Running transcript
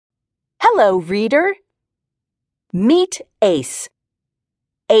Hello, reader. Meet Ace.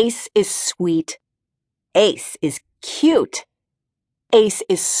 Ace is sweet. Ace is cute. Ace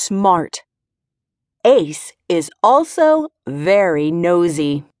is smart. Ace is also very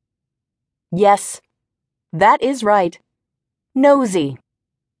nosy. Yes, that is right. Nosy.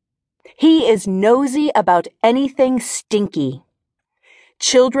 He is nosy about anything stinky.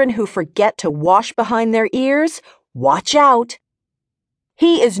 Children who forget to wash behind their ears, watch out.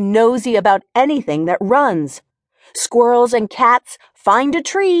 He is nosy about anything that runs. Squirrels and cats, find a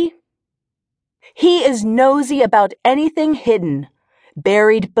tree. He is nosy about anything hidden.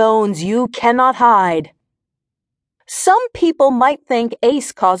 Buried bones you cannot hide. Some people might think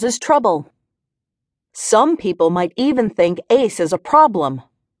Ace causes trouble. Some people might even think Ace is a problem.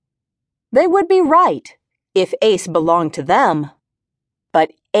 They would be right if Ace belonged to them.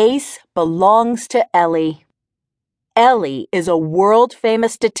 But Ace belongs to Ellie. Ellie is a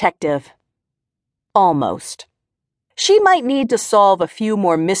world-famous detective. Almost. She might need to solve a few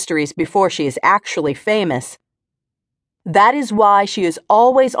more mysteries before she is actually famous. That is why she is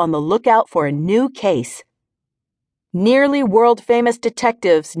always on the lookout for a new case. Nearly world-famous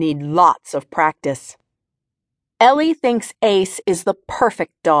detectives need lots of practice. Ellie thinks Ace is the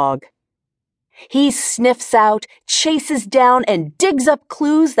perfect dog. He sniffs out, chases down, and digs up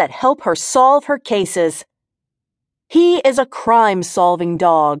clues that help her solve her cases. He is a crime-solving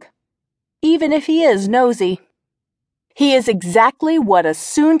dog, even if he is nosy. He is exactly what a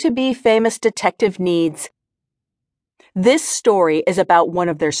soon-to-be famous detective needs. This story is about one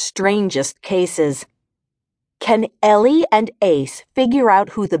of their strangest cases. Can Ellie and Ace figure out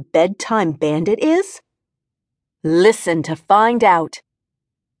who the Bedtime Bandit is? Listen to find out.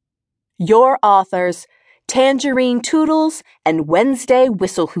 Your authors, Tangerine, Toodles, and Wednesday,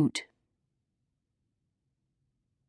 Whistlehoot.